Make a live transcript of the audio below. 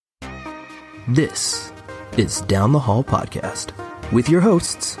This is Down the Hall Podcast with your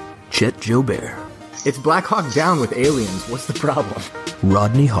hosts, Chet Jobert. It's Black Hawk Down with aliens. What's the problem?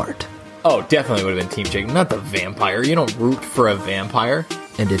 Rodney Hart. Oh, definitely would have been Team Jake, not the vampire. You don't root for a vampire.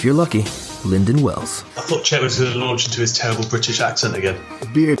 And if you're lucky, Lyndon Wells. I thought Chet was going to launch into his terrible British accent again.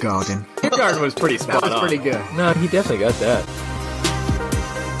 Beer garden. Beer garden was pretty spot on. That was pretty good. No, he definitely got that.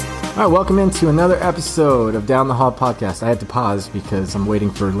 All right, welcome into another episode of Down the Hall Podcast. I had to pause because I'm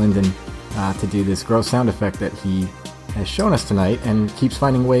waiting for Lyndon to do this gross sound effect that he has shown us tonight and keeps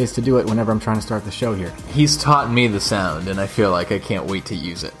finding ways to do it whenever I'm trying to start the show here. He's taught me the sound, and I feel like I can't wait to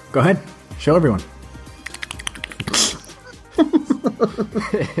use it. Go ahead. Show everyone.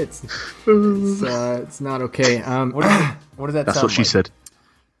 It's not okay. What does that That's sound what she like? said.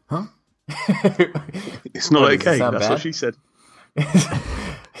 Huh? It's not okay. sound That's bad? what she said.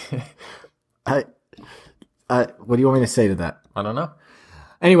 What do you want me to say to that? I don't know.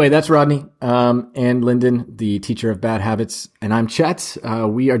 Anyway, that's Rodney and Lyndon, the teacher of bad habits, and I'm Chet.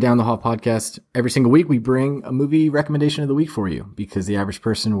 We are Down the Hall Podcast. Every single week, we bring a movie recommendation of the week for you because the average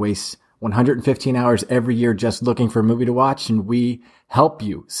person wastes 115 hours every year just looking for a movie to watch, and we help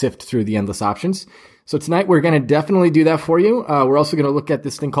you sift through the endless options. So tonight, we're going to definitely do that for you. We're also going to look at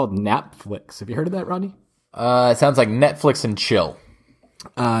this thing called Napflix. Have you heard of that, Rodney? It sounds like Netflix and chill.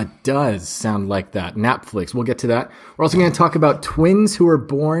 Does sound like that. Napflix. We'll get to that. We're also going to talk about twins who are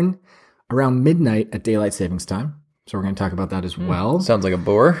born around midnight at daylight savings time. So we're going to talk about that as well. Sounds like a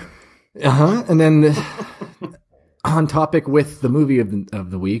bore. And then on topic with the movie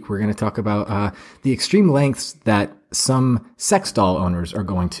of the week, we're going to talk about the extreme lengths that some sex doll owners are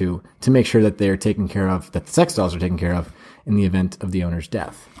going to make sure that they're taken care of, that the sex dolls are taken care of in the event of the owner's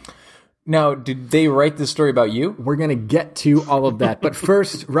death. Now, did they write this story about you? We're going to get to all of that. But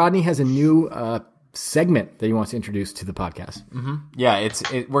first, Rodney has a new segment that he wants to introduce to the podcast. Mm-hmm. Yeah,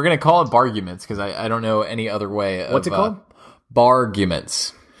 we're going to call it Barguments because I don't know any other way. What's it called?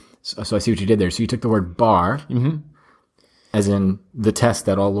 Barguments. So I see what you did there. So you took the word bar, as in the test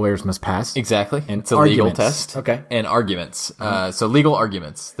that all lawyers must pass. Exactly. And it's a legal arguments. test. Okay. And arguments. So legal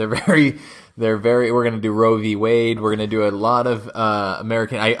arguments. They're very, we're going to do Roe v. Wade. We're going to do a lot of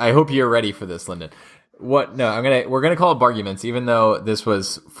American. I hope you're ready for this, Lyndon. We're going to call it Barguments, even though this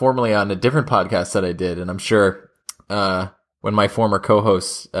was formerly on a different podcast that I did. And I'm sure, when my former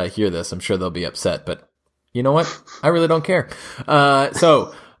co-hosts hear this, I'm sure they'll be upset, but you know what? I really don't care.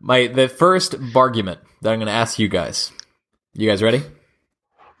 So the first Bargument that I'm going to ask you guys. You guys ready?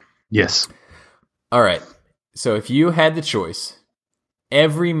 Yes. All right. So if you had the choice,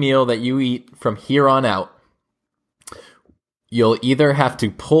 every meal that you eat from here on out, you'll either have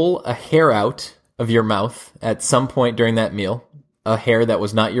to pull a hair out of your mouth at some point during that meal, a hair that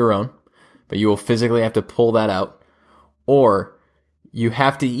was not your own, but you will physically have to pull that out, or you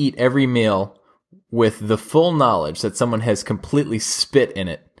have to eat every meal with the full knowledge that someone has completely spit in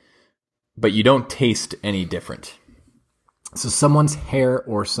it, but you don't taste any different. So someone's hair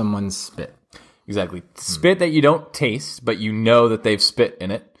or someone's spit. Exactly. Spit that you don't taste, but you know that they've spit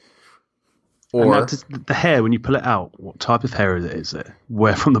in it. Or And the hair, when you pull it out, what type of hair is it?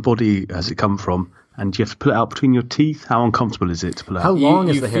 Where from the body has it come from? And do you have to pull it out between your teeth? How uncomfortable is it to pull it How out? long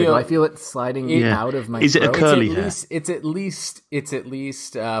is you the hair? Do I feel it sliding out of my Is it a throat? curly hair? it's at least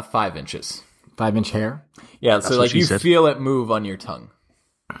 5 inches. 5-inch hair? Yeah, That's so what like she you said. feel it move on your tongue.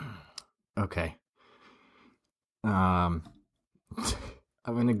 Okay. I'm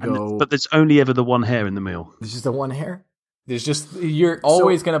going to go... But there's only ever the one hair in the meal. There's just the one hair? You're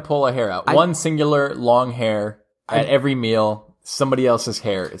always going to pull a hair out. One singular long hair at every meal. Somebody else's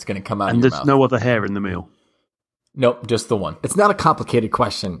hair is going to come out And of your there's mouth. no other hair in the meal. Nope, just the one. It's not a complicated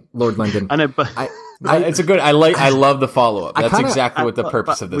question, Lord Lyndon. I know, but It's a good. I love the follow up. That's exactly what the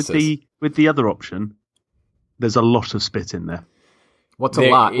purpose but of this with is. With the other option, there's a lot of spit in there. What's a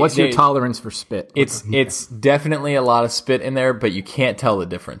lot? What's your tolerance for spit? It's definitely a lot of spit in there, but you can't tell the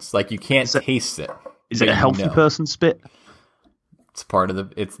difference. Like you can't taste it. Is but it a you healthy know. person spit? It's part of the.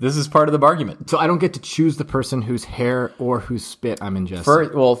 This is part of the bargain. So I don't get to choose the person whose hair or whose spit I'm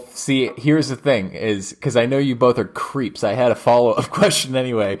ingesting. Well, see, here's the thing: is because I know you both are creeps. I had a follow up question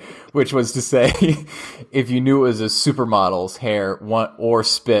anyway, which was to say, if you knew it was a supermodel's hair, or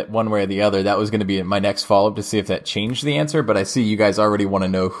spit, one way or the other, that was going to be my next follow up to see if that changed the answer. But I see you guys already want to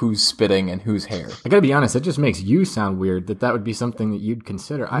know who's spitting and whose hair. I gotta be honest, that just makes you sound weird. That would be something that you'd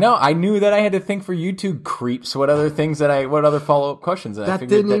consider. No, I knew that I had to think for you two creeps. What other follow up questions? And I that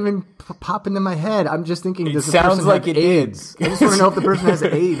figured didn't even pop into my head. I'm just thinking, does the sounds person like have it AIDS? I just want to know if the person has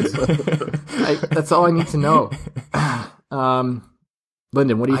AIDS. That's all I need to know.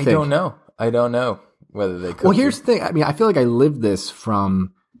 Lyndon, what do you think? I don't know whether they could. Well, here's the thing. I mean, I feel like I lived this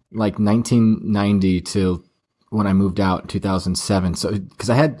from like 1990 to when I moved out in 2007. So, cause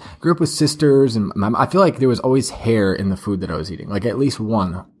I grew up with sisters and I feel like there was always hair in the food that I was eating. Like at least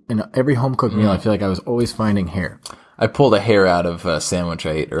one. In every home cooked meal, I feel like I was always finding hair. I pulled a hair out of a sandwich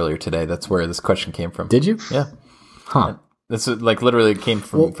I ate earlier today. That's where this question came from. Did you? Yeah. Huh. This is like literally came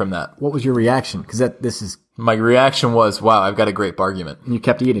from that. What was your reaction? Cause this is, My reaction was, wow, I've got a great argument. you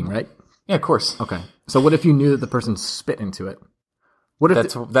kept eating, right? Yeah, of course. Okay. So what if you knew that the person spit into it? What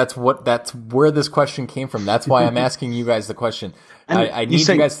if That's where this question came from. That's why I'm asking you guys the question. I need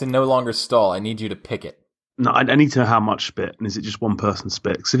you guys to no longer stall. I need you to pick it. No, I need to know how much spit, and is it just one person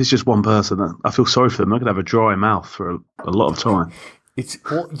spit? Because if it's just one person, I feel sorry for them. They're going to have a dry mouth for a lot of time. They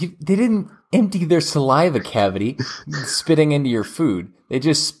didn't empty their saliva cavity spitting into your food. They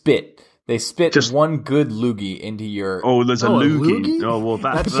just spit. They spit just one good loogie into your... Oh, there's a loogie? loogie? Oh, well,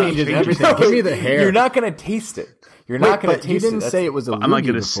 that changes everything. Give me the hair. You're not going to taste it. You're not going to taste it. You didn't say it was a loogie am I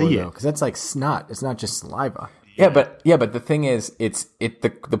going to before, see though, it? because that's like snot. It's not just saliva. Yeah, but the thing is,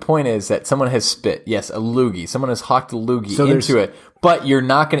 the point is that someone has spit. Yes, a loogie. Someone has hawked a loogie into it, but you're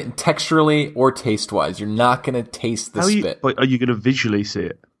not going to texturally or taste wise. You're not going to taste the spit. Are you going to visually see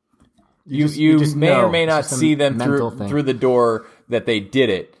it? You just may know. or may not It's just a see them mental through the door that they did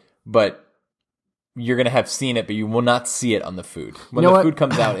it, but you're going to have seen it, but you will not see it on the food. When the food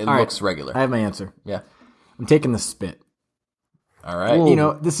comes out, it looks regular. I have my answer. Yeah. I'm taking the spit. All right. You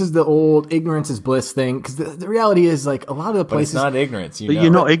know, this is the old ignorance is bliss thing, because the reality is, like, a lot of the But places... it's not ignorance. But you're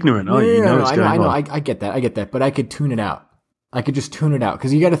not ignorant, are you? You know what's going on. I get that, but I could tune it out. I could just tune it out,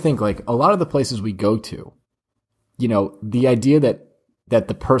 because you got to think, like, a lot of the places we go to, you know, the idea that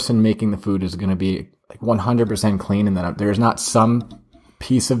the person making the food is going to be like 100% clean, and that there's not some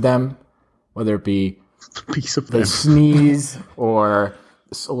piece of them, whether it be piece of the sneeze or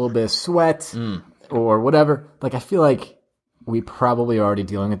a little bit of sweat or whatever. Like, I feel like we probably are already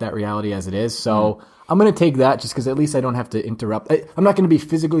dealing with that reality as it is. So I'm going to take that just because at least I don't have to interrupt. I'm not going to be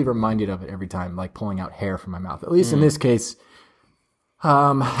physically reminded of it every time, like pulling out hair from my mouth. At least in this case,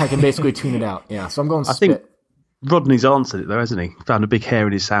 I can basically tune it out. Yeah, so I'm going spit. I think Rodney's answered it though, hasn't he? Found a big hair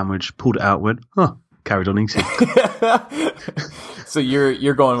in his sandwich, pulled it out, went, carried on eating. So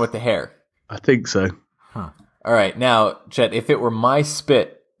you're going with the hair. I think so. All right. Now, Chet, if it were my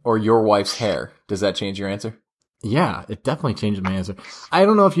spit or your wife's hair, does that change your answer? Yeah, it definitely changed my answer. I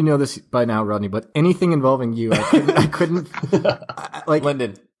don't know if you know this by now, Rodney, but anything involving you, I couldn't like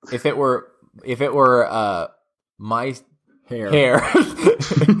Lyndon, if it were my hair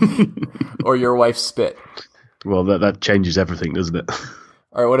or your wife's spit. Well, that changes everything, doesn't it?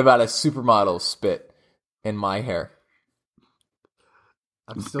 All right, what about a supermodel spit in my hair?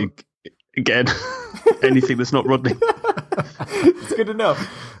 I'm still... Again, anything that's not Rodney. It's good to know.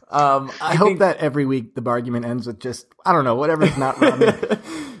 I hope that every week the argument ends with just, I don't know, whatever's not Rodney.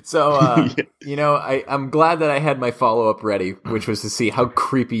 So, you know, I'm glad that I had my follow-up ready, which was to see how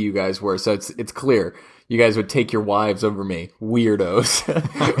creepy you guys were. So it's clear. You guys would take your wives over me. Weirdos.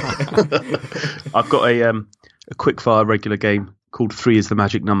 I've got a quick-fire regular game called 3 is the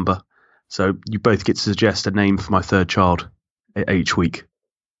Magic Number. So you both get to suggest a name for my third child each week.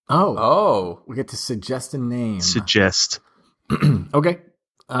 Oh. We get to suggest a name. Suggest. Okay.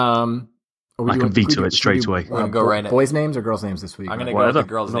 I can veto it straight away. We're going to go right now. Boys' names or girls' names this week? I'm going to go with the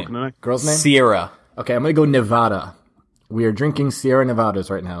girl's name. Girl's name? Sierra. Okay, I'm going to go Nevada. We are drinking Sierra Nevadas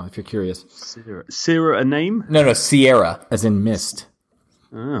right now, if you're curious. Sierra a name? No, Sierra. As in mist.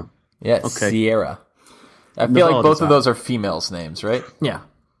 Oh. Yeah, Okay. Sierra. I feel like both of those are females' names, right? Yeah.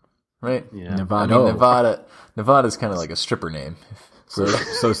 Right? Yeah. Nevada. I mean, Nevada's kind of like a stripper name.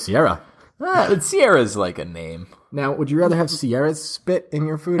 So Sierra. But Sierra's like a name. Now, would you rather have Sierra's spit in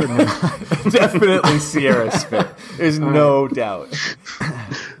your food or Nevada? Definitely Sierra spit. There's no doubt. All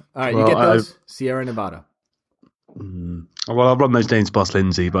right, you get those? Sierra Nevada. Well, I'll run those names past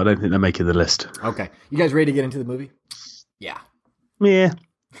Lindsay, but I don't think they're making the list. Okay. You guys ready to get into the movie? Yeah. Yeah.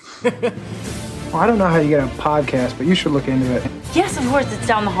 Well, I don't know how you get a podcast, but you should look into it. Yes, of course, it's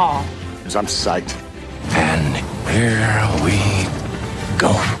down the hall. Because I'm psyched. And here we go.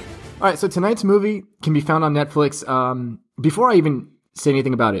 All right, so tonight's movie can be found on Netflix. Before I even say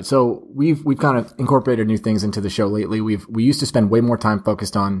anything about it, so we've kind of incorporated new things into the show lately. We used to spend way more time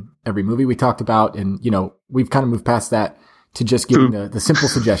focused on every movie we talked about, and we've kind of moved past that to just giving the simple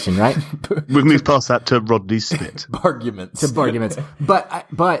suggestion, right? We've moved past that to Rodney's spit. Arguments. But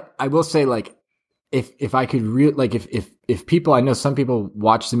I will say, like, if I could if people, I know some people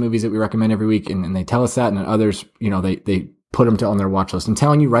watch the movies that we recommend every week and they tell us that, and then others, they put them on their watch list. I'm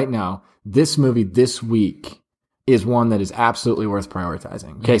telling you right now, this movie this week is one that is absolutely worth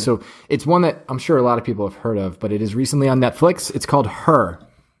prioritizing. Okay. So it's one that I'm sure a lot of people have heard of, but it is recently on Netflix. It's called Her.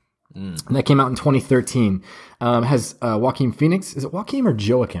 And that came out in 2013. Has Joaquin Phoenix. Is it Joaquin or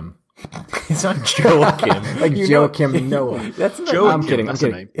Joachim? It's not Joachim. Like Joachim Noah. That's not I'm kidding. I'm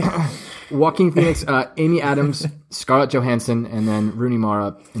kidding. Joaquin Phoenix, Amy Adams, Scarlett Johansson, and then Rooney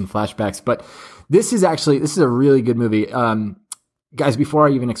Mara in flashbacks. But this is a really good movie. Guys, before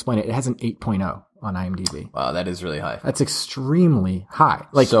I even explain it, it has an 8.0 on IMDb. Wow, that is really high. That's extremely high.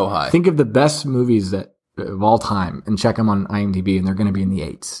 Like, so high. Think of the best movies of all time and check them on IMDb, and they're going to be in the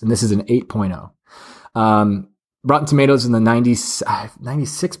 8s. And this is an 8.0. Rotten Tomatoes in the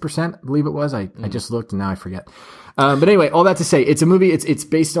 96%, I believe it was. I just looked and now I forget. But anyway, all that to say, it's a movie. It's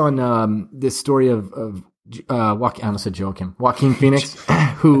based on this story of Joaquin, I almost said Joaquin Phoenix,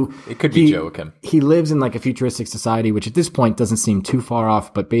 who it could be Joachim. He lives in like a futuristic society, which at this point doesn't seem too far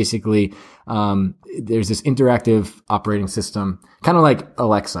off. But basically, there's this interactive operating system, kind of like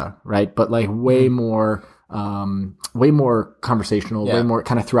Alexa, right? But like way more conversational, way more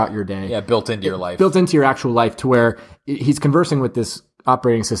kind of throughout your day. Yeah, built into your life. Built into your actual life to where he's conversing with this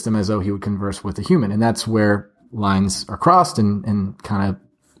operating system as though he would converse with a human. And that's where lines are crossed and kind of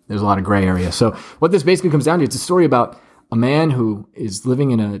there's a lot of gray area. So what this basically comes down to, it's a story about a man who is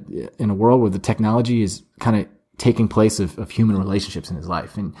living in a world where the technology is kind of taking place of human relationships in his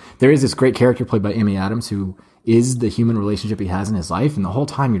life. And there is this great character played by Amy Adams who is the human relationship he has in his life. And the whole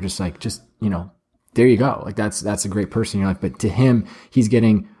time you're just like, there you go. Like that's a great person in your life. But to him, he's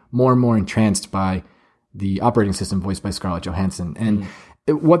getting more and more entranced by the operating system voiced by Scarlett Johansson. And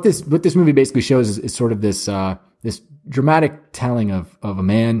what this movie basically shows is sort of this dramatic telling of a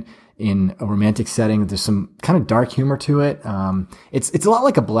man in a romantic setting. There's some kind of dark humor to it. It's a lot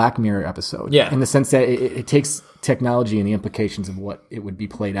like a Black Mirror episode. Yeah. In the sense that it takes technology and the implications of what it would be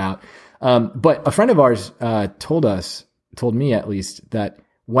played out. But a friend of ours, told me at least, that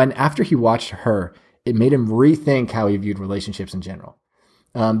after he watched Her, it made him rethink how he viewed relationships in general.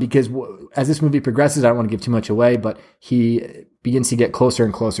 Because as this movie progresses, I don't want to give too much away, but he begins to get closer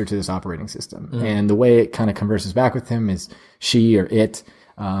and closer to this operating system. And the way it kind of converses back with him is she or it,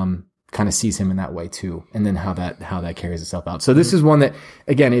 kind of sees him in that way too. And then how that carries itself out. So this is one that,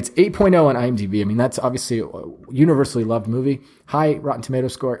 again, it's 8.0 on IMDb. I mean, that's obviously a universally loved movie, high Rotten Tomato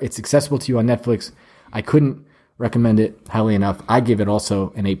score. It's accessible to you on Netflix. I couldn't recommend it highly enough. I give it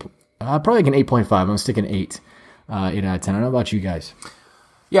also an 8, probably like an 8.5. I'm going to stick an 8 out of 10. I don't know about you guys.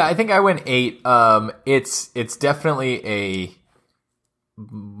 Yeah, I think I went 8. It's definitely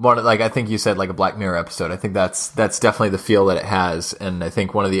I think you said like a Black Mirror episode. I think that's definitely the feel that it has. And I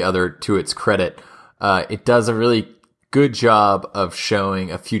think one of the other, to its credit, it does a really good job of showing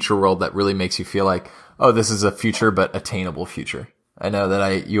a future world that really makes you feel like, oh, this is a future, but attainable future. I know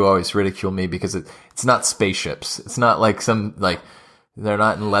that you always ridicule me because it's not spaceships. It's not like they're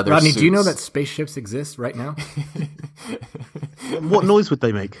not in leather Rodney, suits. do you know that spaceships exist right now? What noise would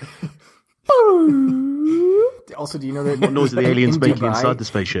they make? Also, do you know that What noise are the aliens making Dubai, inside the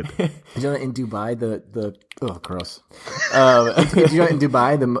spaceship? Do you know that in Dubai gross. Do you know in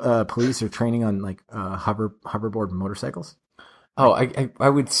Dubai the police are training on like hoverboard motorcycles? Oh, I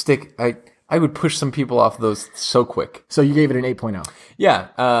would push some people off those so quick. So you gave it an 8.0.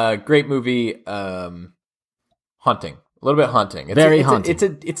 Yeah, great movie. Haunting, a little bit haunting. Very haunting.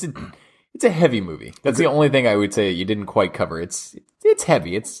 It's a heavy movie. That's the only thing I would say you didn't quite cover. It's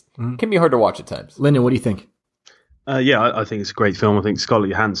heavy. It can be hard to watch at times. Lyndon, what do you think? I think it's a great film. I think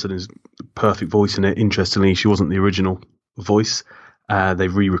Scarlett Johansson is the perfect voice in it. Interestingly, she wasn't the original voice. They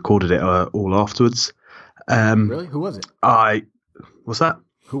re-recorded it all afterwards. Really? Who was it? What's that?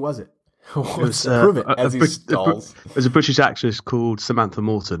 Who was it? Prove it. As he stalls. There's a British actress called Samantha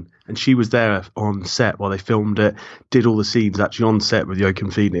Morton, and she was there on set while they filmed it, did all the scenes actually on set with Joaquin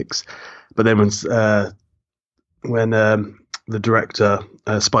Phoenix. But then when the director,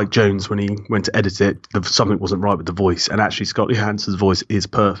 Spike Jonze, when he went to edit it, something wasn't right with the voice, and actually Scarlett Johansson's voice is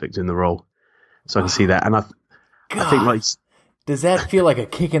perfect in the role. So I can see that, and I think like. Does that feel like a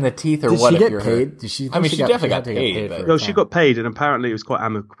kick in the teeth, or Did what? she if get you're paid? Her? Did she? I mean, she definitely got paid. for No, it. she got paid, and apparently it was quite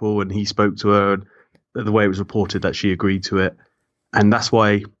amicable, and he spoke to her, and the way it was reported that she agreed to it. And that's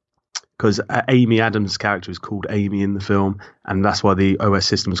why, because Amy Adams' character is called Amy in the film, and that's why the OS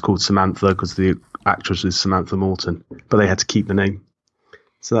system is called Samantha, because the actress is Samantha Morton, but they had to keep the name.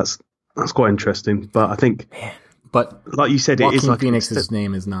 So that's quite interesting. But I think, But like you said, Joaquin it is like Phoenix's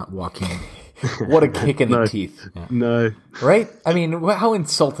name is not Joaquin. What a kick in the No. teeth, No, right? I mean, how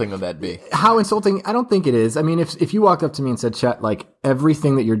insulting would that be? How insulting? I don't think it is. I mean, if you walked up to me and said, Chet, like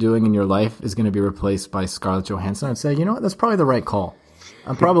everything that you're doing in your life is going to be replaced by Scarlett Johansson, I'd say, you know what? That's probably the right call.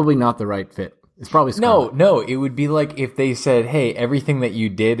 I'm probably not the right fit It's probably Scarlett. No, it would be like if they said, "Hey, everything that you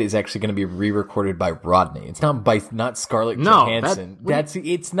did is actually going to be re-recorded by Rodney." It's not Scarlett Johansson.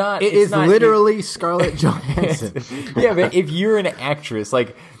 It's not. It is literally Scarlett Johansson. Yeah, but if you're an actress,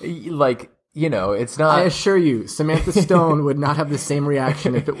 like it's not. I assure you, Samantha Stone would not have the same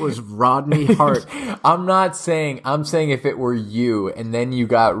reaction if it was Rodney Hart. I'm saying if it were you, and then you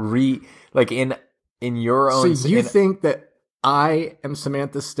got in your own. So you think that I am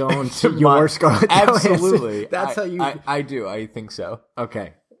Samantha Stone to your Scarlett Johansson? Absolutely. That's how you... I do. I think so.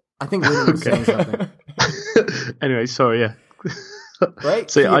 Okay. I think Lyndon was saying something. Anyway, sorry, yeah.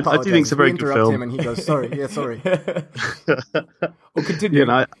 Right? So I do think it's a very good film. Him and he goes, sorry. Oh, continue.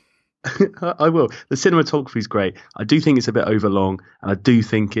 Yeah, I will. The cinematography is great. I do think it's a bit overlong, and I do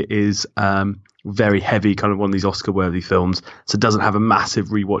think it is very heavy, kind of one of these Oscar-worthy films. So it doesn't have a massive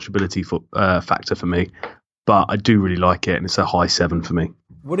rewatchability factor for me. But I do really like it, and it's a high 7 for me.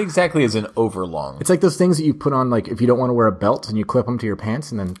 What exactly is an overlong? It's like those things that you put on, like, if you don't want to wear a belt, and you clip them to your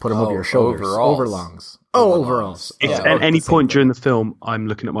pants and then put them over your shoulders. Overalls. Overalls. If at any point during the film I'm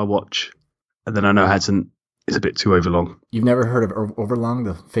looking at my watch, and then I know it's a bit too overlong. You've never heard of Overlong,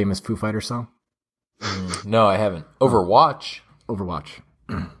 the famous Foo Fighters song? No, I haven't. Overwatch.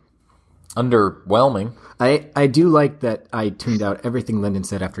 Underwhelming. I do like that I tuned out everything Lyndon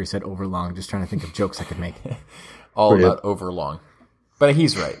said after he said overlong, just trying to think of jokes I could make. All about overlong. But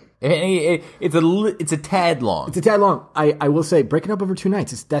he's right. It's a tad long. It's a tad long. I will say, breaking up over 2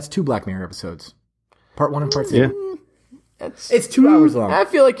 nights, that's 2 Black Mirror episodes. Part 1 and Part 2. Yeah. It's 2 hours long. I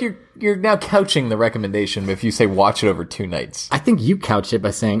feel like you're now couching the recommendation if you say watch it over 2 nights. I think you couch it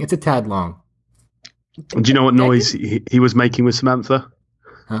by saying it's a tad long. Do you know what noise he was making with Samantha?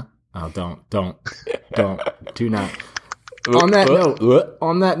 Huh? Oh, don't. Do not. On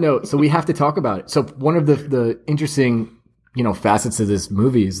that note, so we have to talk about it. So one of the interesting, facets of this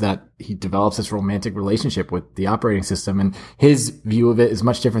movie is that he develops this romantic relationship with the operating system, and his view of it is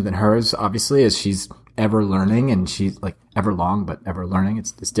much different than hers, obviously, as she's ever learning, and she's like ever long, but ever learning.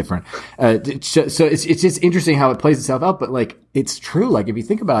 It's different. So it's just interesting how it plays itself out, but like, it's true. Like, if you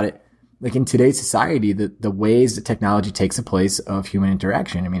think about it, like in today's society, the ways that technology takes the place of human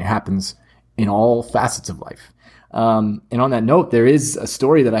interaction. I mean, it happens in all facets of life. And on that note, there is a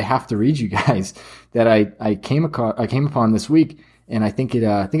story that I have to read you guys that I came upon this week, and I think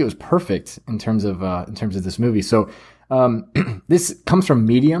it was perfect in terms of this movie. So, this comes from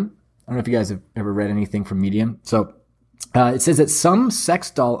Medium. I don't know if you guys have ever read anything from Medium. So, it says that some sex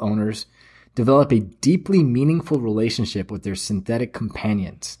doll owners develop a deeply meaningful relationship with their synthetic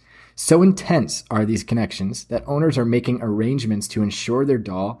companions. So intense are these connections that owners are making arrangements to ensure their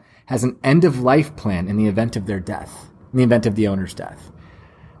doll has an end-of-life plan in the event of their death, in the event of the owner's death.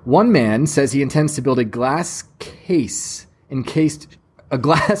 One man says he intends to build a glass encased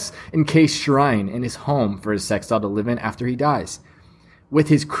shrine in his home for his sex doll to live in after he dies, with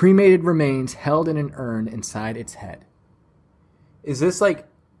his cremated remains held in an urn inside its head. Is this like,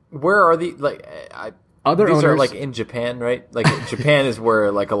 where are the, like, Other these owners are like in Japan, right? Like Japan is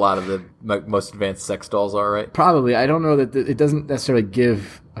where like a lot of the most advanced sex dolls are, right? Probably. I don't know that it doesn't necessarily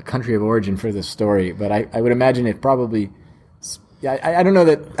give a country of origin for this story, but I would imagine it probably. Yeah, I don't know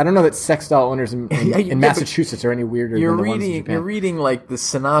that sex doll owners in Massachusetts are any weirder than the ones in Japan. You're reading like the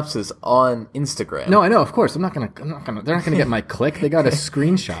synopsis on Instagram. No, I know. Of course, they're not gonna get my click. They got a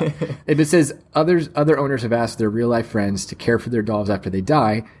screenshot. It says other owners have asked their real life friends to care for their dolls after they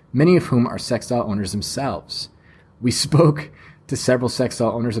die, many of whom are sex doll owners themselves. We spoke to several sex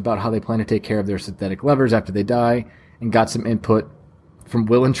doll owners about how they plan to take care of their synthetic lovers after they die, and got some input from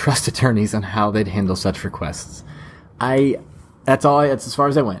will and trust attorneys on how they'd handle such requests. That's as far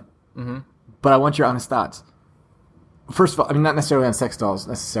as I went. Mm-hmm. But I want your honest thoughts. First of all, I mean, not necessarily on sex dolls,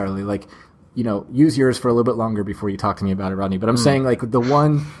 necessarily. Like, use yours for a little bit longer before you talk to me about it, Rodney. But I'm saying, like,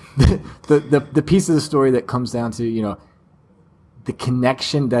 the piece of the story that comes down to, the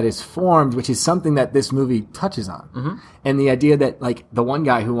connection that is formed, which is something that this movie touches on. Mm-hmm. And the idea that, like, the one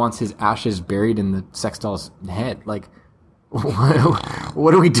guy who wants his ashes buried in the sex doll's head, like,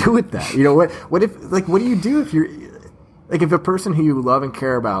 what do we do with that? What do you do if you're... Like, if a person who you love and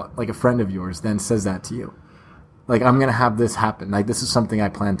care about, like a friend of yours, then says that to you, like, I'm going to have this happen. Like, this is something I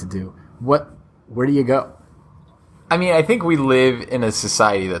plan to do. Where do you go? I mean, I think we live in a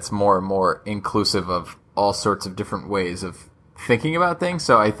society that's more and more inclusive of all sorts of different ways of thinking about things.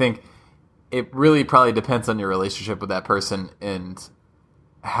 So I think it really probably depends on your relationship with that person and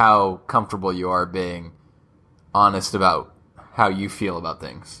how comfortable you are being honest about how you feel about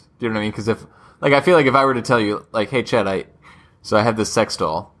things. Do you know what I mean? Because I feel like if I were to tell you, like, hey, Chad, I have this sex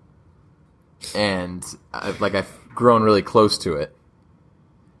doll, and I've grown really close to it,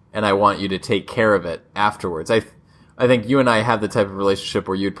 and I want you to take care of it afterwards. I think you and I have the type of relationship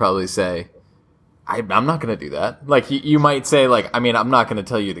where you'd probably say, I'm not going to do that. Like you might say, like, I mean, I'm not going to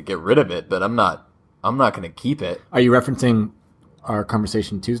tell you to get rid of it, but I'm not going to keep it. Are you referencing our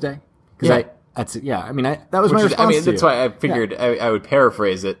conversation Tuesday? Yeah. I mean, that was my response. To that's you. why I figured I would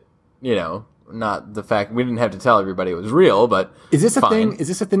paraphrase it. You know, not the fact we didn't have to tell everybody it was real, but is this a fine. thing? Is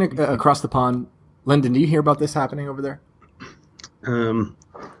this a thing across the pond? Lyndon, do you hear about this happening over there?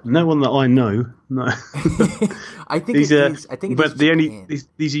 No one that I know. No. I think these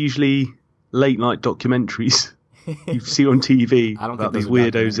are usually late night documentaries you see on TV I don't about think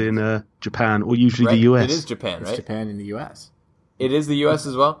these those are weirdos in Japan or usually right. the US. It is Japan, right? It's Japan and the U.S. It is the U.S.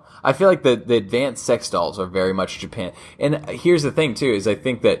 as well. I feel like the advanced sex dolls are very much Japan. And here's the thing too: is I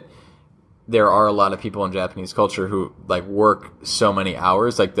think that there are a lot of people in Japanese culture who like work so many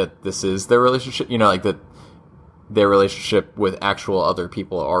hours, like that this is their relationship. You know, like that their relationship with actual other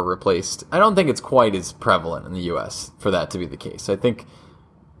people are replaced. I don't think it's quite as prevalent in the U.S. for that to be the case. I think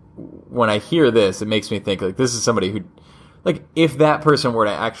when I hear this, it makes me think like this is somebody who, like, if that person were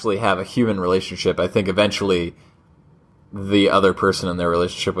to actually have a human relationship, I think eventually the other person in their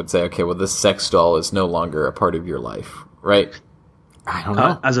relationship would say, okay, well, this sex doll is no longer a part of your life, right? I don't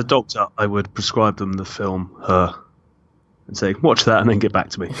know. As a doctor, I would prescribe them the film Her and say, watch that and then get back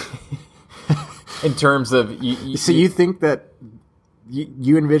to me. In terms of... So you think that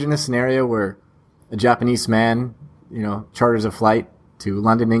you envision a scenario where a Japanese man, you know, charters a flight to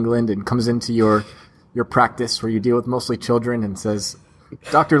London, England, and comes into your practice where you deal with mostly children and says,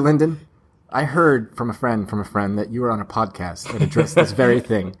 Dr. Lyndon, I heard from a friend that you were on a podcast that addressed this very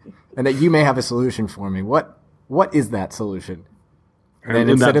thing and that you may have a solution for me. What is that solution? And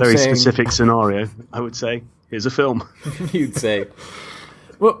in that very specific scenario, I would say, here's a film. You'd say,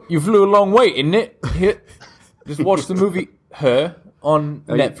 well, you flew a long way, innit it? Here, just watch the movie Her on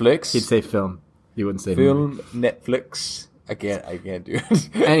Netflix. He'd say film. He wouldn't say film, movie. Netflix. I can't do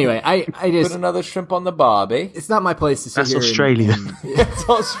it. Anyway, I just... Put another shrimp on the barbie. It's not my place to sit That's here Australian. It's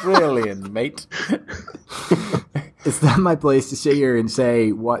Australian, mate. It's not my place to sit here and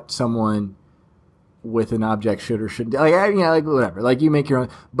say what someone with an object should or shouldn't do. Like whatever. Like, you make your own.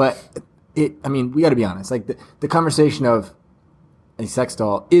 But we got to be honest. Like, the conversation of a sex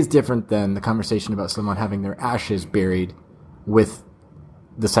doll is different than the conversation about someone having their ashes buried with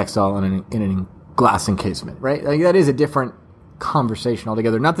the sex doll in a glass encasement, right? Like, that is a different conversation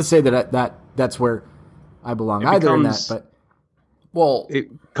altogether. Not to say that's where I belong either in that, but it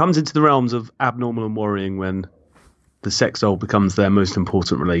comes into the realms of abnormal and worrying when the sex doll becomes their most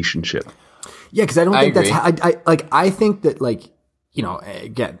important relationship. Yeah, because I don't think agree. I think that, like, you know,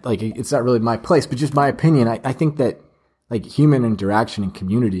 again, like, it's not really my place, but just my opinion. I think that, like, human interaction and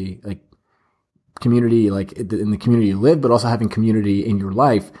community, like in the community you live, but also having community in your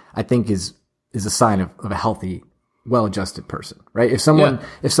life, I think is a sign of a healthy, well-adjusted person, right? If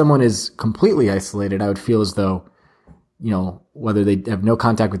someone is completely isolated, I would feel as though, you know, whether they have no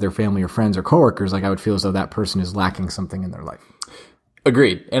contact with their family or friends or coworkers, like, I would feel as though that person is lacking something in their life.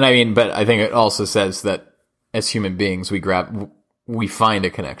 Agreed. And I mean, but I think it also says that as human beings, we find a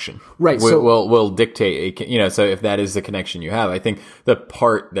connection. Right. We'll dictate so if that is the connection you have, I think the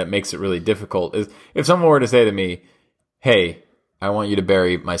part that makes it really difficult is if someone were to say to me, hey, I want you to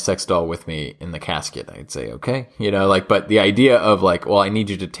bury my sex doll with me in the casket, I'd say, okay. You know, like, but the idea of, like, well, I need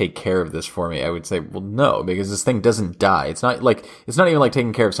you to take care of this for me, I would say, well, no, because this thing doesn't die. It's not even like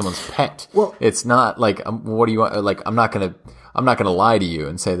taking care of someone's pet. Well, it's not like, what do you want? Like, I'm not going to lie to you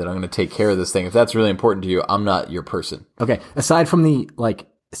and say that I'm going to take care of this thing. If that's really important to you, I'm not your person. Okay. Aside from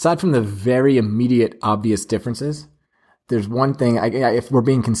the very immediate, obvious differences, there's one thing, if we're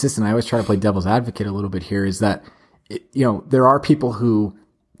being consistent, I always try to play devil's advocate a little bit here, is that, you know, there are people who,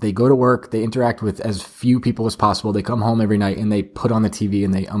 they go to work, they interact with as few people as possible. They come home every night and they put on the TV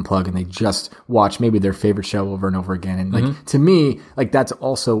and they unplug and they just watch maybe their favorite show over and over again. And like, to me, like, that's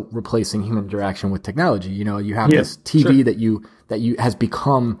also replacing human interaction with technology. You know, you have this TV that you has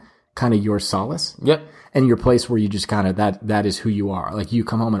become kind of your solace. Yep. And your place where you just kind of, that is who you are. Like, you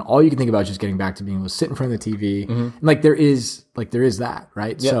come home and all you can think about is just getting back to being able to sit in front of the TV. And like, there is that,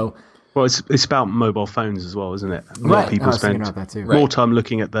 right? Yep. So, well, it's about mobile phones as well, isn't it? Right. People spend more time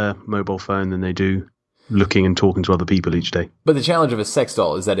looking at their mobile phone than they do looking and talking to other people each day. But the challenge of a sex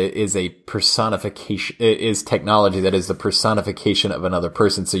doll is that it is a personification. It is technology that is the personification of another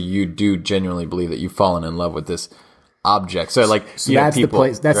person. So you do genuinely believe that you've fallen in love with this object. So, like, so that's the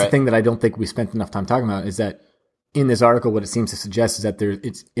place. That's the thing that I don't think we spent enough time talking about, is that in this article, what it seems to suggest is that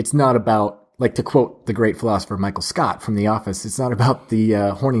it's not about, like to quote the great philosopher Michael Scott from The Office, it's not about the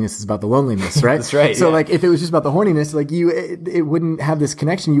horniness, it's about the loneliness, right? That's right. So yeah. like if it was just about the horniness, like it wouldn't have this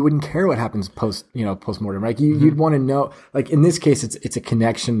connection. You wouldn't care what happens post-mortem, right? You'd want to know, like in this case, it's a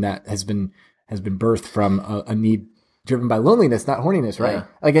connection that has been birthed from a need driven by loneliness, not horniness, right? Yeah.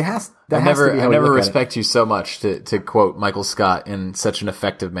 Like it has, that has to be how I we never look at it. respect you so much to quote Michael Scott in such an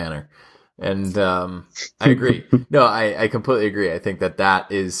effective manner. And I agree. No, I completely agree. I think that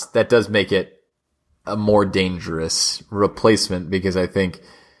does make it a more dangerous replacement, because I think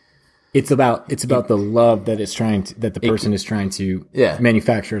it's about the love that the person is trying to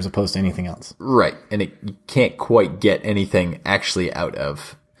manufacture as opposed to anything else. Right. And you can't quite get anything actually out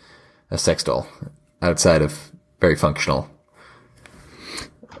of a sex doll outside of very functional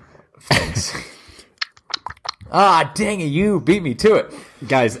things. Dang it, you beat me to it.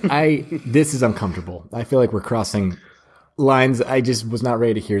 Guys, this is uncomfortable. I feel like we're crossing lines. I just was not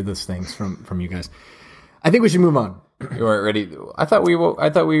ready to hear those things from you guys. I think we should move on. You weren't ready. I thought we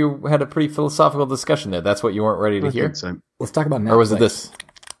had a pretty philosophical discussion there. That's what you weren't ready to hear? think so. Let's talk about Netflix. Or was it this?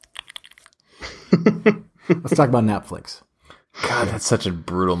 Let's talk about Netflix. God, that's such a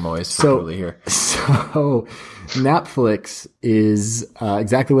brutal noise for So- people to hear. So Netflix is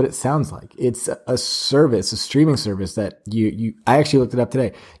exactly what it sounds like. It's a service, a streaming service that I actually looked it up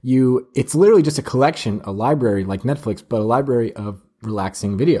today. It's literally just a collection, a library like Netflix, but a library of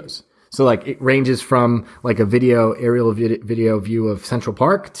relaxing videos. So like it ranges from like a aerial video view of Central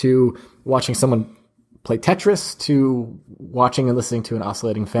Park to watching someone play Tetris to watching and listening to an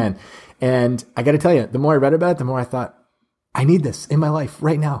oscillating fan. And I got to tell you, the more I read about it, the more I thought, I need this in my life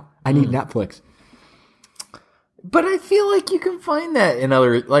right now. I need Netflix. But I feel like you can find that in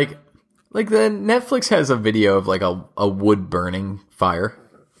other, like the Netflix has a video of like a wood burning fire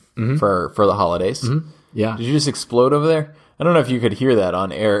for the holidays. Yeah. Did you just explode over there? I don't know if you could hear that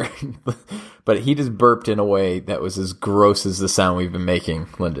on air, but he just burped in a way that was as gross as the sound we've been making,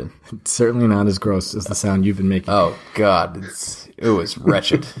 Lyndon. It's certainly not as gross as the sound you've been making. Oh God, it was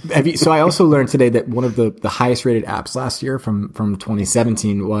wretched. So I also learned today that one of the highest rated apps last year from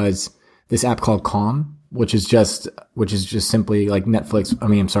 2017 was this app called Calm, which is just simply like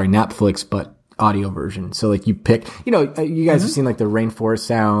Netflix, but audio version. So like you pick, you guys have seen like the rainforest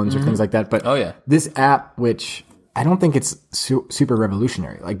sounds or things like that. But Oh, yeah. this app, which I don't think it's super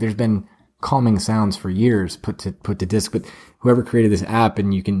revolutionary. Like there's been calming sounds for years put to disc, but whoever created this app,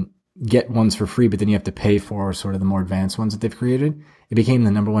 and you can get ones for free, but then you have to pay for sort of the more advanced ones that they've created. It became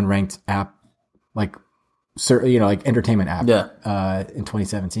the #1 ranked app, like entertainment app, in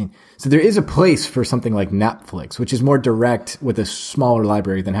 2017. So there is a place for something like Netflix, which is more direct with a smaller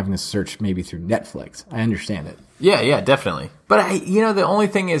library than having to search maybe through Netflix. I understand it. Yeah, definitely. But the only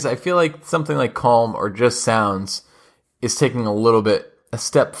thing is, I feel like something like Calm or Just Sounds is taking a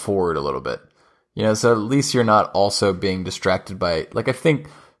step forward a little bit. So at least you're not also being distracted by, like, I think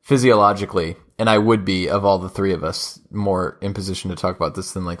physiologically, and I would be, of all the three of us, more in position to talk about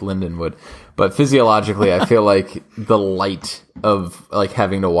this than like Lyndon would. But physiologically, I feel like the light of like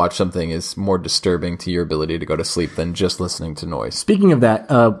having to watch something is more disturbing to your ability to go to sleep than just listening to noise. Speaking of that,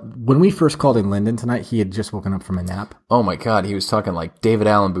 when we first called in Lyndon tonight, he had just woken up from a nap. Oh my God, he was talking like David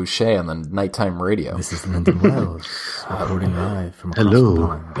Allen Boucher on the nighttime radio. This is Lyndon Wells, recording live from across the Hello.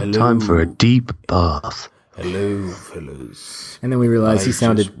 pond. Time for a deep bath. Hello, fellas. And then we realized he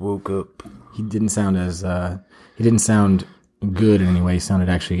sounded, woke up. he didn't sound good in any way. He sounded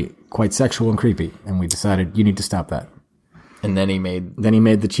actually quite sexual and creepy. And we decided, you need to stop that. And then he made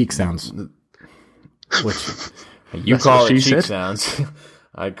the cheek sounds, which, you That's call what it she cheek said. sounds.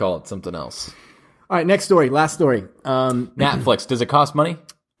 I'd call it something else. all right, last story. Netflix, does it cost money?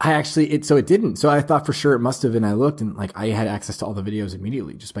 It didn't. So I thought for sure it must have, and I looked and like I had access to all the videos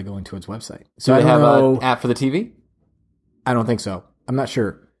immediately just by going to its website. So Do I they don't have know. an app for the TV? I don't think so. I'm not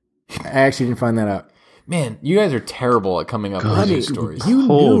sure. I actually didn't find that out. Man, you guys are terrible at coming up with Honey, news stories. you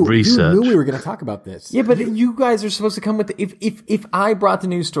Whole knew research. we were going to talk about this. Yeah, but you guys are supposed to come with if I brought the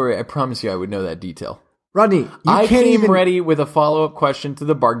news story, I promise you I would know that detail. Rodney, I can't came even ready with a follow-up question to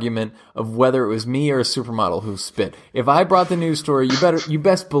the argument of whether it was me or a supermodel who spit. If I brought the news story, you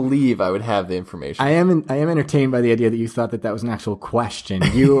best believe I would have the information. I am entertained by the idea that you thought that was an actual question,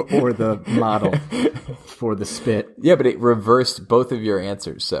 you or the model for the spit. Yeah, but it reversed both of your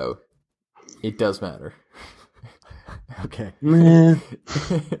answers, so it does matter. Okay, Meh.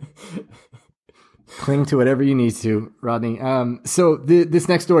 cling to whatever you need to, Rodney. So this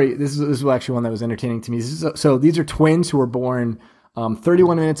next story, this is actually one that was entertaining to me. So these are twins who were born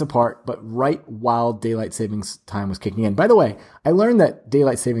 31 minutes apart, but right while daylight savings time was kicking in. By the way, I learned that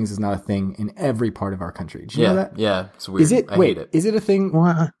daylight savings is not a thing in every part of our country. Did you know that? Yeah, it's weird. Is it? I Wait, hate it. is it a thing?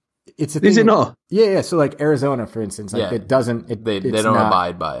 What? it's a thing. Is it not? Yeah. So like Arizona, for instance, like Yeah. it doesn't. They it's don't not-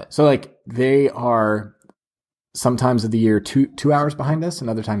 abide by it. So like they are sometimes of the year 2 hours behind us, and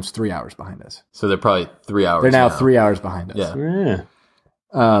other times 3 hours behind us. So they're probably 3 hours. They're now 3 hours behind us. Yeah.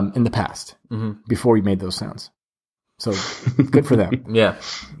 Yeah. In the past, Mhm. before we made those sounds. So good for them. Yeah.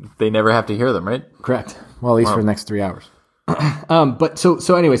 They never have to hear them, right? Correct. Well, at least for the next 3 hours. But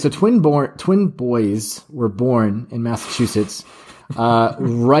so anyway, so twin boys were born in Massachusetts,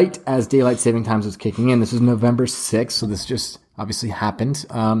 right as daylight saving times was kicking in. This was November 6th, so this just obviously happened.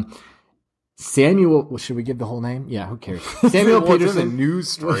 Samuel, well, should we give the whole name? Yeah, who cares? Samuel Well, it's in Peterson. the news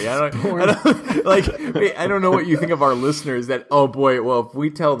story. I don't know what you think of our listeners. That well, if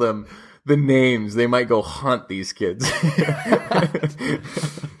we tell them the names, they might go hunt these kids.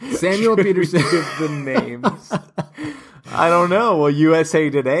 Samuel Peterson. Give the names. I don't know. Well, USA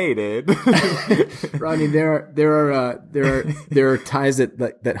Today did. Rodney, there are ties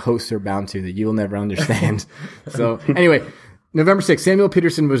that hosts are bound to that you will never understand. So anyway, November 6th, Samuel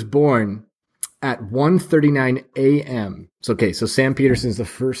Peterson was born at 1:39 a.m. So Sam Peterson is the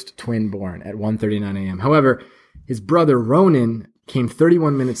first twin born at 1:39 a.m. However, his brother Ronan came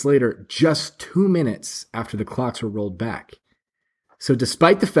 31 minutes later, just 2 minutes after the clocks were rolled back. So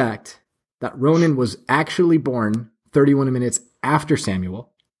despite the fact that Ronan was actually born 31 minutes after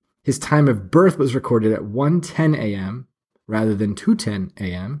Samuel, his time of birth was recorded at 1:10 a.m. rather than 2:10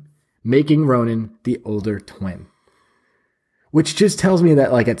 a.m., making Ronan the older twin. Which just tells me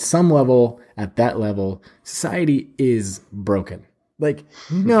that, like, at that level, society is broken. Like,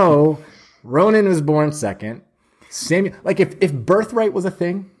 no, Ronan was born second. Samuel, like, if birthright was a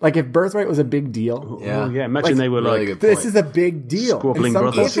thing, like, if birthright was a big deal. Yeah. Yeah, imagine they were really like good This point. is a big deal. Squabbling In some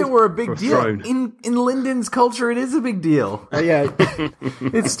brothers. If cases- it were a big For a deal, throne. in Lyndon's culture, it is a big deal. yeah.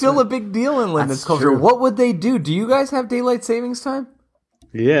 It's still a big deal in Lyndon's That's culture. true. What would they do? Do you guys have daylight savings time?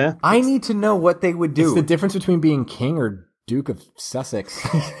 Yeah. I need to know what they would do. It's the difference between being king or Duke of Sussex.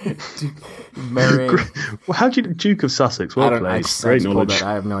 Marrying. Well, how do you Duke of Sussex? Well I played. just Great pulled knowledge. that.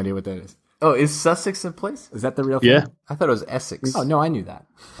 I have no idea what that is. Oh, is Sussex in place? Is that the real thing? Yeah. I thought it was Essex. Oh, no, I knew that.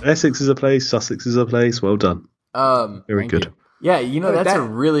 Essex is a place. Sussex is a place. Well done. Very Thank good. you. Yeah, you know, But that's a that-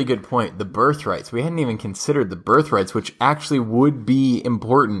 really good point. The birthrights. We hadn't even considered the birthrights, which actually would be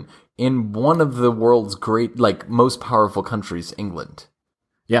important in one of the world's great, like, most powerful countries, England.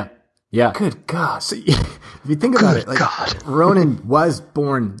 Yeah. Yeah. Good God. If you think about it, like, God. Ronan was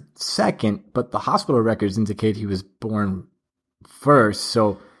born second, but the hospital records indicate he was born first.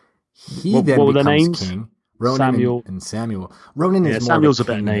 So he What then were their becomes names? king. Ronan Samuel. and Samuel. Ronan is Yeah, more Samuel's of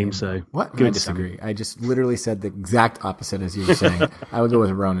a better king name, so what? good I disagree. I just literally said the exact opposite as you were saying. I would go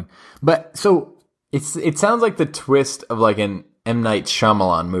with Ronan. But so It sounds like the twist of, like, an M. Night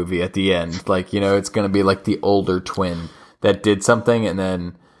Shyamalan movie at the end. Like, you know, it's going to be like the older twin that did something, and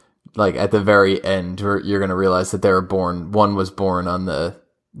then, like, at the very end, you're going to realize that they were born. One was born on the,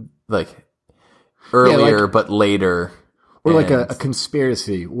 like, earlier but later. or like And- a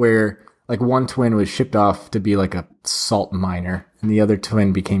conspiracy where like one twin was shipped off to be like a salt miner and the other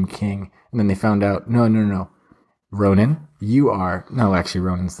twin became king. And then they found out, no. Ronan, you are, no, actually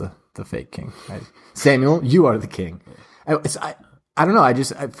Ronan's the fake king. Samuel, you are the king. I don't know.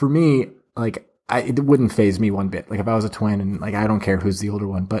 For me, like, it wouldn't faze me one bit. Like if I was a twin and like, I don't care who's the older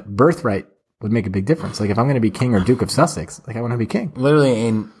one, but birthright would make a big difference. Like if I'm going to be king or Duke of Sussex, like I want to be king. Literally,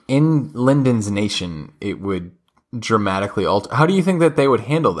 in Lyndon's nation, it would dramatically alter. How do you think that they would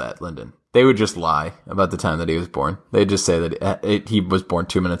handle that, Lyndon? They would just lie about the time that he was born. They'd just say that he was born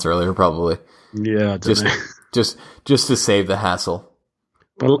 2 minutes earlier, probably. Yeah, I don't Just, know. just to save the hassle.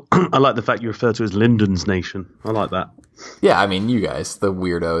 Well, I like the fact you refer to it as Lyndon's nation. I like that. Yeah, I mean, you guys, the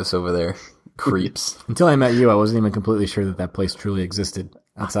weirdos over there, creeps. Until I met you, I wasn't even completely sure that place truly existed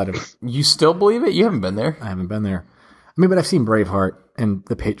outside of You still believe it? You haven't been there. I haven't been there. I mean, but I've seen Braveheart and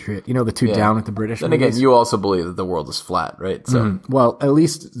The Patriot. You know, the two Yeah. down with the British. Then again, movies? you also believe that the world is flat, right? So Well, at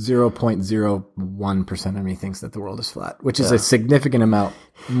least 0.01% of me thinks that the world is flat, which is a significant amount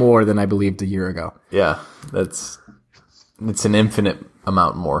more than I believed a year ago. yeah, it's an infinite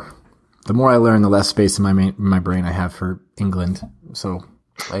amount more. The more I learn, the less space in my brain I have for England. So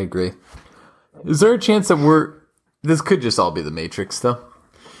I agree. Is there a chance that this could just all be the Matrix, though?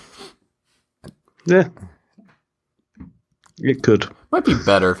 Yeah. It could. Might be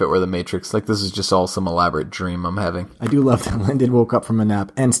better if it were the Matrix. Like, this is just all some elaborate dream I'm having. I do love that Lyndon woke up from a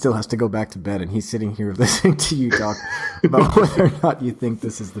nap and still has to go back to bed, and he's sitting here listening to you talk about whether or not you think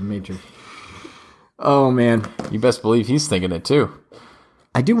this is the Matrix. Oh man, You best believe he's thinking it, too.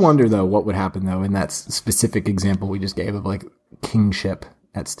 I do wonder though what would happen though in that specific example we just gave of like kingship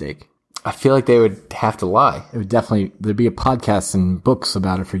at stake. I feel like they would have to lie. It would definitely, there'd be a podcast and books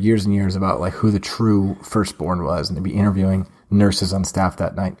about it for years and years about like who the true firstborn was, and they'd be interviewing nurses on staff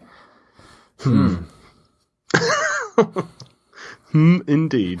that night.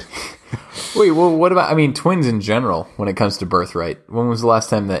 Indeed. Wait, well, what about, I mean, twins in general when it comes to birthright? When was the last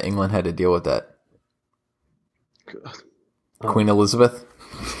time that England had to deal with that? Queen Elizabeth?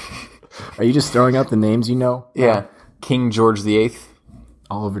 Are you just throwing out the names you know? Yeah. King George VIII?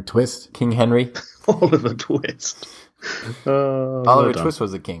 Oliver Twist? King Henry? Oliver Twist. Oliver Twist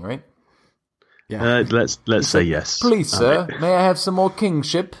was the king, right? Yeah. Let's say yes. Please, sir, may I have some more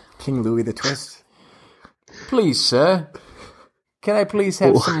kingship? King Louis the Twist? Please, sir. Can I please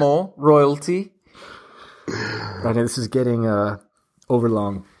have some more royalty? Right, this is getting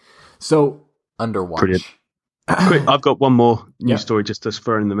overlong. So, Underwatch. Brilliant. Quick, I've got one more news story just to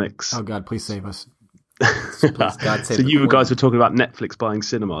throw in the mix. oh God, please save us. Please, God save So the you queen. guys were talking about Netflix buying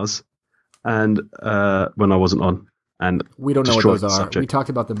cinemas, and when I wasn't on, and We don't know what destroyed those the are. subject. We talked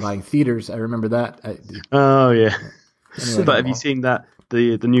about them buying theaters. I remember that. Oh yeah. Anyway, But have you seen that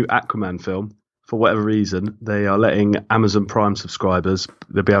the new Aquaman film? For whatever reason, they are letting Amazon Prime subscribers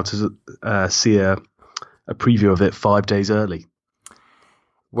they'll be able to see a preview of it 5 days early.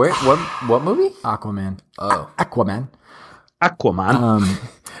 Where? What movie? Aquaman. Oh. Aquaman. Aquaman.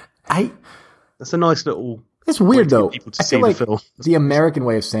 That's a nice little. It's weird to get though. people to I see feel the like film. the American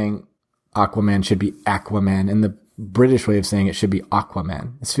way of saying Aquaman should be Aquaman, and the British way of saying it should be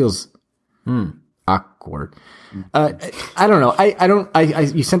Aquaman. This feels awkward. I don't know.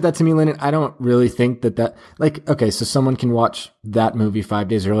 You sent that to me, Lyndon. I don't really think that like, okay, so someone can watch that movie 5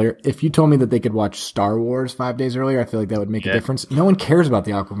 days earlier. If you told me that they could watch Star Wars 5 days earlier, I feel like that would make a difference. No one cares about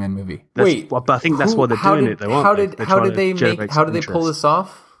the Aquaman movie. But I think that's why they're doing it. Though, How did they pull this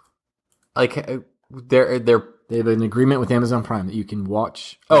off? Like they're They have an agreement with Amazon Prime that you can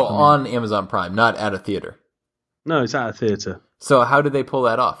watch. Oh, Aquaman. on Amazon Prime, not at a theater. No, it's at a theatre. So how did they pull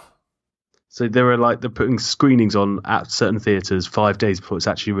that off? So they're putting screenings on at certain theatres 5 days before it's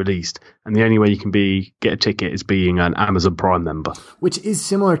actually released, and the only way you can get a ticket is being an Amazon Prime member. Which is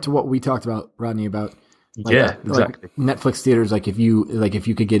similar to what we talked about, Rodney, about Exactly. Netflix theaters. Like if you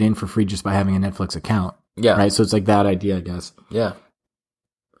could get in for free just by having a Netflix account. Yeah. Right. So it's like that idea, I guess. Yeah.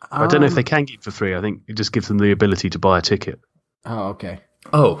 I don't know if they can get it for free. I think it just gives them the ability to buy a ticket. Oh, okay.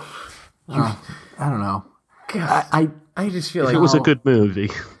 Oh. I don't know. I just feel If like it was a good movie,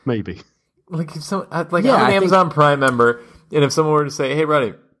 maybe. Like if I'm I an think- Amazon Prime member, and if someone were to say, "Hey,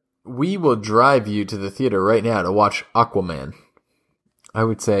 Rodney, we will drive you to the theater right now to watch Aquaman," I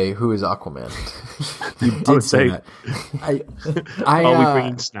would say, "Who is Aquaman?" You I did would say say- that. Are we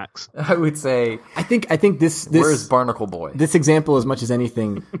bringing snacks? I would say, I think this "Where's Barnacle Boy?" this example, as much as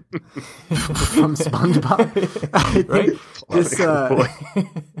anything, from SpongeBob. I think Right? this.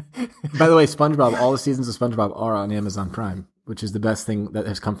 By the way, SpongeBob. All the seasons of SpongeBob are on Amazon Prime, which is the best thing that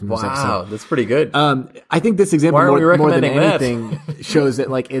has come from this Wow, episode. that's pretty good. I think this example Why are we more than recommending that? anything shows that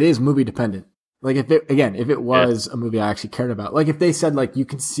like it is movie dependent. Like if it was a movie I actually cared about, like if they said like you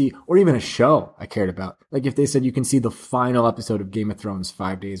can see, or even a show I cared about, like if they said you can see the final episode of Game of Thrones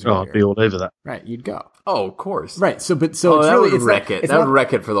 5 days Oh, earlier, I'd be all over that. right? You'd go, Oh, of course. right? So Oh, it's that really would it's wreck not, it. It's That would not,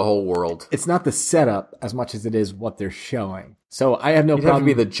 wreck it for the whole world. it's not the setup as much as it is what they're showing. So I have no You'd have to problem.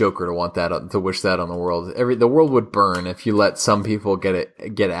 be the Joker to want that, to wish that on the world. The world would burn if you let some people get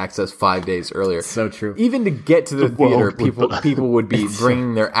access 5 days earlier. So true. Even to get to the world theater, would people would be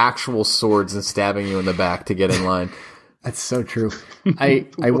bringing their actual swords and stabbing you in the back to get in line. That's so true. I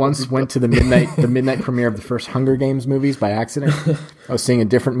once went to the midnight premiere of the first Hunger Games movies by accident. I was seeing a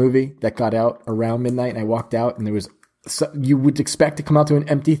different movie that got out around midnight, and I walked out, and there was you would expect to come out to an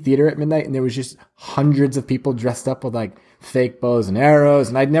empty theater at midnight, and there was just hundreds of people dressed up with like fake bows and arrows,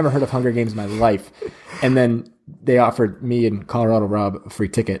 and I'd never heard of Hunger Games in my life. And then they offered me and Colorado Rob a free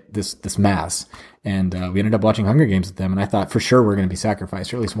ticket this mass, and we ended up watching Hunger Games with them. And I thought for sure we're going to be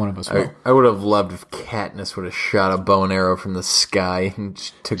sacrificed, or at least one of us will. I would have loved if Katniss would have shot a bow and arrow from the sky and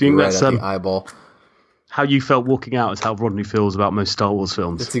just took Do you you think right that's, at the eyeball. How you felt walking out is how Rodney feels about most Star Wars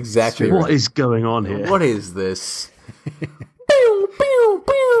films. That's exactly What right. is going on here? What is this? Pew, pew,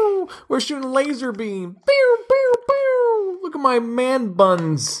 pew. We're shooting laser beam. Pew, pew, pew. Look at my man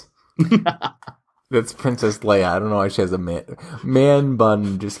buns. That's Princess Leia. I don't know why she has a man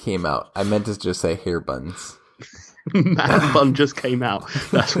bun just came out. I meant to just say hair buns. Man Bun just came out.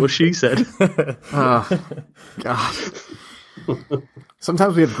 That's what she said. God.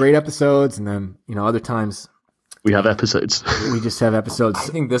 Sometimes we have great episodes, and then other times We have episodes. we just have episodes.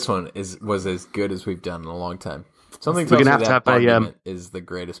 I think this one was as good as we've done in a long time. Something We're tells gonna me have to that have a, argument is the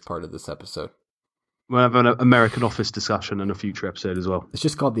greatest part of this episode. We'll have an American Office discussion in a future episode as well. It's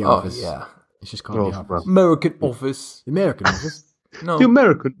just called The Oh, Office. yeah. It's just called The Office. well, American Office. The American Office. No, the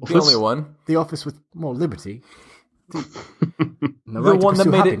American Office. the only one. The Office with more liberty. And the The right one to that pursue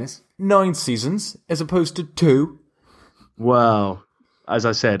made happiness. it 9 seasons as opposed to 2. Well, as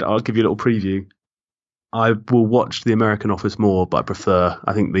I said, I'll give you a little preview. I will watch the American Office more, but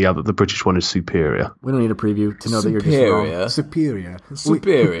I think the British one is superior. We don't need a preview to know that you're just wrong. Superior.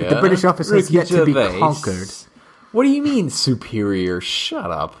 Superior. The British Office has Ricky yet to be Gervais. conquered. What do you mean superior?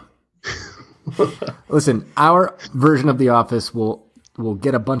 Shut up. Listen, our version of The Office will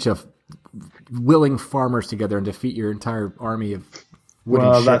get a bunch of willing farmers together and defeat your entire army of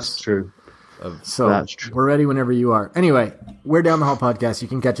wooden ships. That's true. So That's true. we're ready whenever you are. Anyway, we're Down the Hall Podcast. You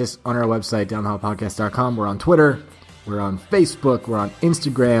can catch us on our website, downthehallpodcast.com. We're on Twitter. We're on Facebook. We're on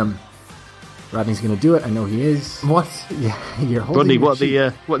Instagram. Rodney's going to do it. I know he is. What? Yeah, you're holding Rodney, your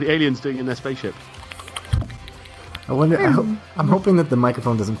what cheek. the aliens doing in their spaceship? I wonder. I'm hoping that the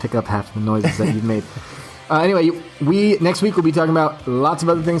microphone doesn't pick up half the noises that you've made. Anyway, we next week we'll be talking about lots of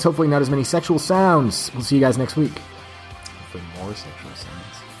other things. Hopefully, not as many sexual sounds. We'll see you guys next week. Hopefully more sexual sound.